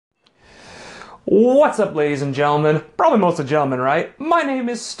What's up, ladies and gentlemen? Probably mostly gentlemen, right? My name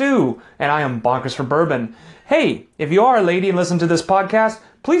is Stu, and I am Bonkers for Bourbon. Hey, if you are a lady and listen to this podcast,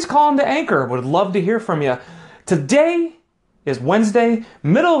 please call into Anchor. Would love to hear from you. Today is Wednesday,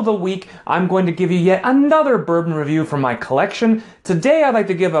 middle of the week. I'm going to give you yet another bourbon review from my collection. Today, I'd like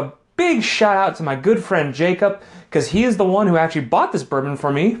to give a big shout out to my good friend Jacob, because he is the one who actually bought this bourbon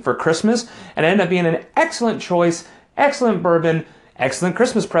for me for Christmas, and it ended up being an excellent choice, excellent bourbon, excellent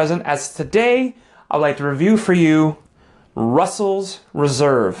Christmas present, as today I'd like to review for you Russell's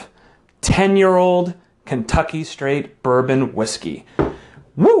Reserve 10-year-old Kentucky Straight Bourbon Whiskey.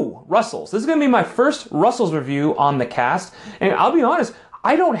 Woo! Russell's. This is going to be my first Russell's review on the cast, and I'll be honest,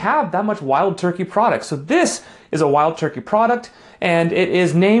 I don't have that much Wild Turkey product, so this is a Wild Turkey product, and it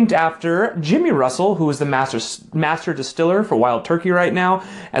is named after Jimmy Russell, who is the master distiller for Wild Turkey right now,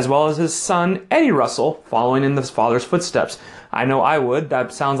 as well as his son, Eddie Russell, following in his father's footsteps. I know I would.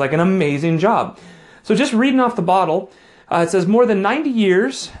 That sounds like an amazing job. So just reading off the bottle, it says more than 90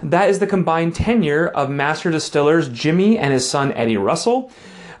 years. That is the combined tenure of master distillers Jimmy and his son Eddie Russell.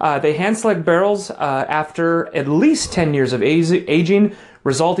 They hand select barrels after at least 10 years of aging,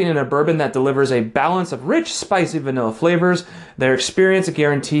 resulting in a bourbon that delivers a balance of rich, spicy vanilla flavors. Their experience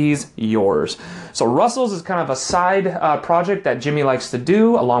guarantees yours. So Russell's is kind of a side project that Jimmy likes to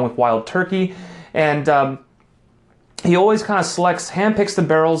do along with Wild Turkey. And he always kind of handpicks the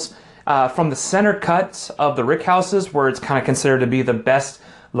barrels from the center cuts of the rick houses, where it's kind of considered to be the best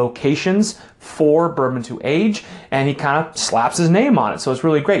locations for bourbon to age, and he kind of slaps his name on it. So it's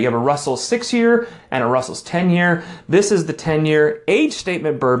really great. You have a Russell's 6-year and a Russell's 10-year. This is the 10-year age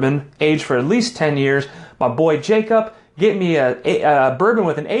statement bourbon, aged for at least 10 years. My boy Jacob, get me a bourbon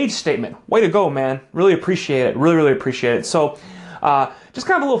with an age statement. Way to go, man. Really appreciate it. Really, really appreciate it. So just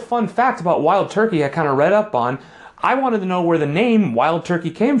kind of a little fun fact about Wild Turkey I kind of read up on. I wanted to know where the name Wild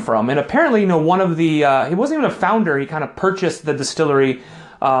Turkey came from. And apparently, one of the, he wasn't even a founder. He kind of purchased the distillery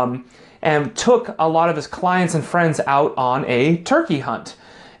and took a lot of his clients and friends out on a turkey hunt.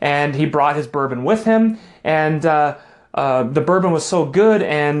 And he brought his bourbon with him. And the bourbon was so good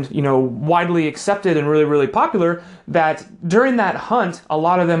and, widely accepted and really, really popular that during that hunt, a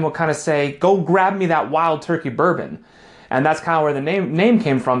lot of them would kind of say, go grab me that Wild Turkey bourbon. And that's kind of where the name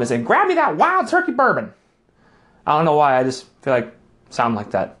came from. They said, grab me that Wild Turkey bourbon. I don't know why, I just feel like sound like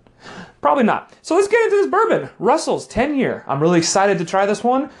that. Probably not. So let's get into this bourbon. Russell's 10-year. I'm really excited to try this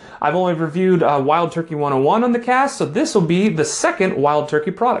one. I've only reviewed Wild Turkey 101 on the cast, so this will be the second Wild Turkey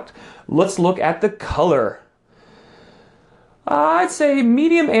product. Let's look at the color. I'd say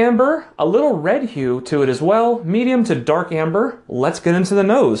medium amber, a little red hue to it as well. Medium to dark amber. Let's get into the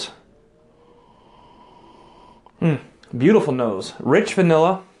nose. Beautiful nose. Rich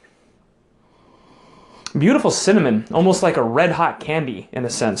vanilla. Beautiful cinnamon, almost like a red hot candy in a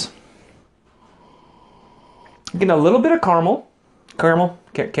sense. Getting a little bit of caramel. A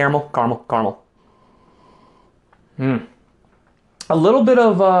little bit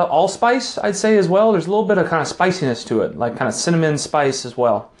of allspice, I'd say, as well. There's a little bit of kind of spiciness to it, like kind of cinnamon spice as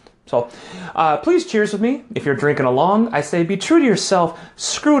well. So please cheers with me. If you're drinking along, I say be true to yourself,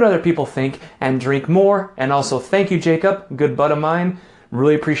 screw what other people think, and drink more. And also thank you, Jacob, good bud of mine.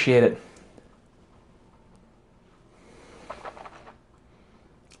 Really appreciate it.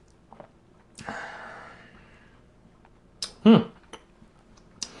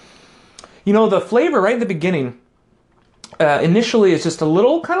 The flavor right in the beginning, initially is just a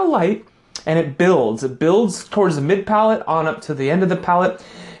little kind of light, and it builds. It builds towards the mid-palate on up to the end of the palate,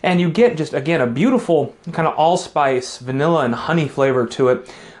 and you get just, again, a beautiful kind of allspice, vanilla, and honey flavor to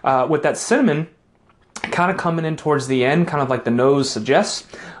it, with that cinnamon kind of coming in towards the end, kind of like the nose suggests.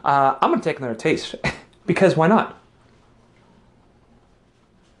 I'm going to take another taste, because why not?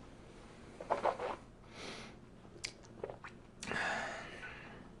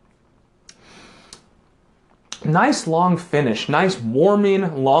 Nice long finish, nice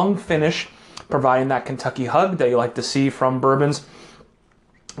warming long finish, providing that Kentucky hug that you like to see from bourbons.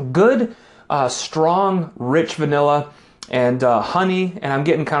 Good, strong, rich vanilla and honey, and I'm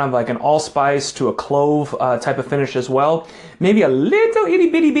getting kind of like an allspice to a clove type of finish as well. Maybe a little itty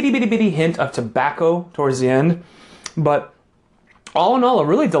bitty hint of tobacco towards the end, but all in all, a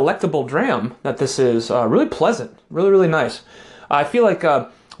really delectable dram that this is. Really pleasant, really, really nice. I feel like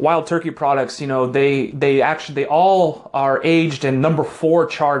Wild Turkey products, they all are aged in number 4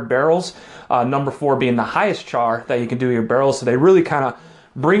 charred barrels. Number 4 being the highest char that you can do your barrels. So they really kind of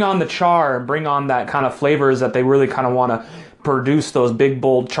bring on the char and bring on that kind of flavors that they really kind of want to produce, those big,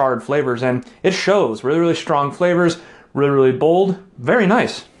 bold, charred flavors. And it shows. Really, really strong flavors. Really, really bold. Very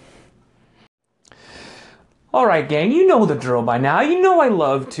nice. Alright gang, you know the drill by now. You know I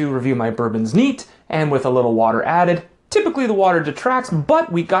love to review my bourbons neat and with a little water added. Typically the water detracts, but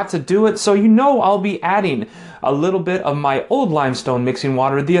we got to do it, so you know I'll be adding a little bit of my Old Limestone mixing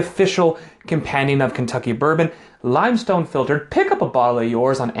water, the official companion of Kentucky bourbon, limestone filtered. Pick up a bottle of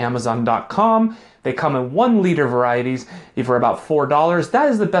yours on Amazon.com. They come in 1 liter varieties for about $4. That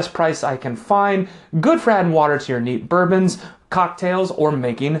is the best price I can find. Good for adding water to your neat bourbons, cocktails, or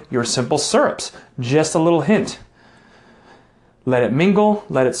making your simple syrups. Just a little hint. Let it mingle,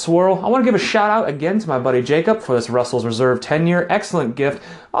 let it swirl. I want to give a shout out again to my buddy Jacob for this Russell's Reserve 10-year. Excellent gift.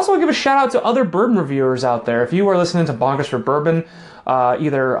 I also want to give a shout out to other bourbon reviewers out there. If you are listening to Bonkers for Bourbon,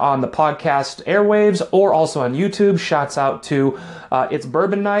 either on the podcast airwaves or also on YouTube, shouts out to It's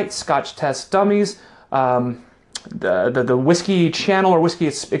Bourbon Night, Scotch Test Dummies, the Whiskey Channel or Whiskey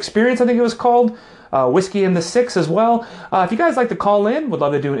Experience, I think it was called. Whiskey in the Six as well. If you guys like to call in, would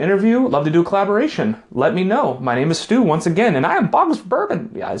love to do an interview, love to do a collaboration, let me know. My name is Stu once again, and I am Bonkers for Bourbon.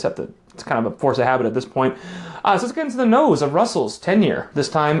 Yeah, I just have to, it's kind of a force of habit at this point. So let's get into the nose of Russell's 10-year, this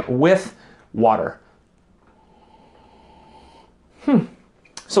time with water.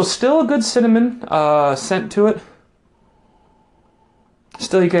 So still a good cinnamon scent to it.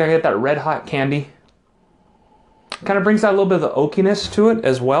 Still you can get that red hot candy. Kind of brings out a little bit of the oakiness to it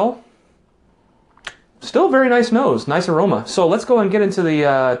as well. Still a very nice nose, nice aroma. So let's go and get into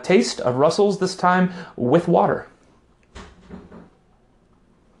the taste of Russell's, this time with water.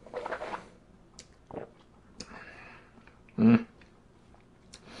 Ooh.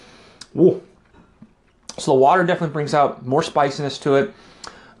 So the water definitely brings out more spiciness to it.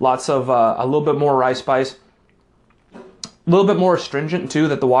 Lots of, a little bit more rye spice. A little bit more astringent too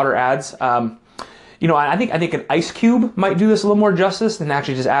that the water adds. You know, I think an ice cube might do this a little more justice than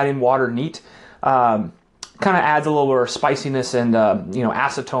actually just adding water neat. Kind of adds a little more spiciness and, you know,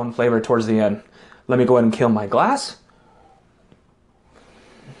 acetone flavor towards the end. Let me go ahead and kill my glass.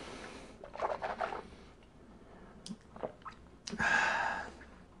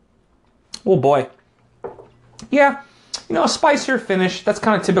 Oh boy. Yeah, you know, a spicier finish. That's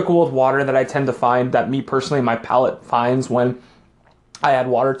kind of typical with water that I tend to find, that me personally, my palate finds when I add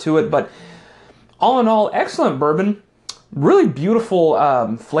water to it. But all in all, excellent bourbon. Really beautiful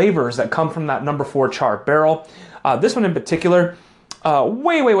flavors that come from that number 4 char barrel. This one in particular,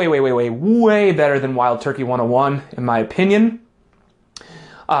 way better than Wild Turkey 101, in my opinion.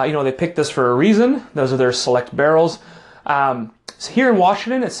 You know, they picked this for a reason. Those are their select barrels. So here in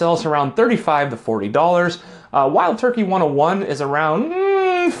Washington, it sells around $35 to $40. Wild Turkey 101 is around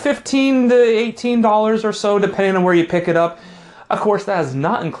 $15 to $18 or so, depending on where you pick it up. Of course, that is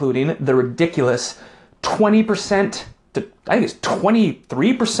not including the ridiculous 20% to, I think it's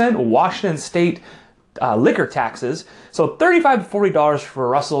 23% Washington State liquor taxes. So $35 to $40 for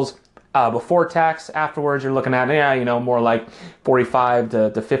Russell's before tax. Afterwards, you're looking at, yeah, you know, more like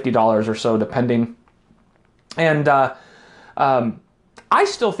 $45 to $50 or so, depending. And I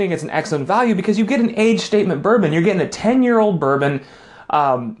still think it's an excellent value because you get an age statement bourbon. You're getting a 10-year-old bourbon,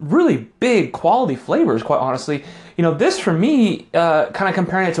 really big quality flavors, quite honestly. You know, this for me, kind of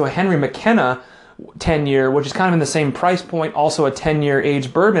comparing it to a Henry McKenna 10-year, which is kind of in the same price point, also a 10-year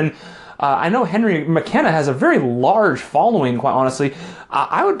age bourbon. I know Henry McKenna has a very large following, quite honestly.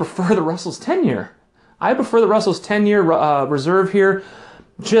 I would prefer the Russell's 10-year. I prefer the Russell's 10-year reserve here.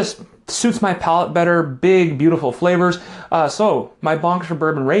 Just suits my palate better. Big, beautiful flavors. So my Bonkers for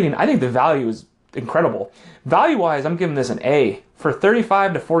Bourbon rating, I think the value is incredible. Value-wise, I'm giving this an A. For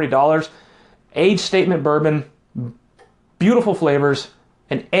 $35 to $40, age statement bourbon, beautiful flavors,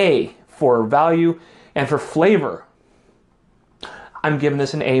 an A for value. And for flavor, I'm giving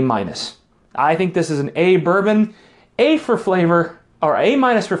this an A-. I think this is an A bourbon, A for flavor, or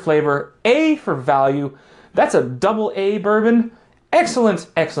A- for flavor, A for value. That's a double A bourbon. Excellent,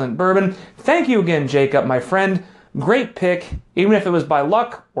 excellent bourbon. Thank you again, Jacob, my friend. Great pick. Even if it was by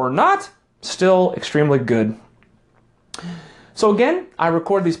luck or not, still extremely good. So again, I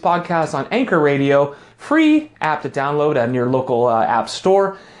record these podcasts on Anchor Radio, free app to download at your local app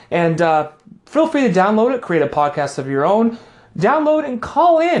store. And feel free to download it, create a podcast of your own. Download and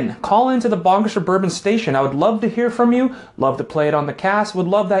call in. Call into the Bonkers for Bourbon station. I would love to hear from you. Love to play it on the cast. Would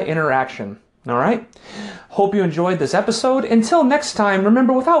love that interaction. All right? Hope you enjoyed this episode. Until next time,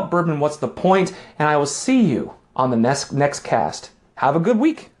 remember, without bourbon, what's the point? And I will see you on the next cast. Have a good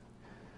week.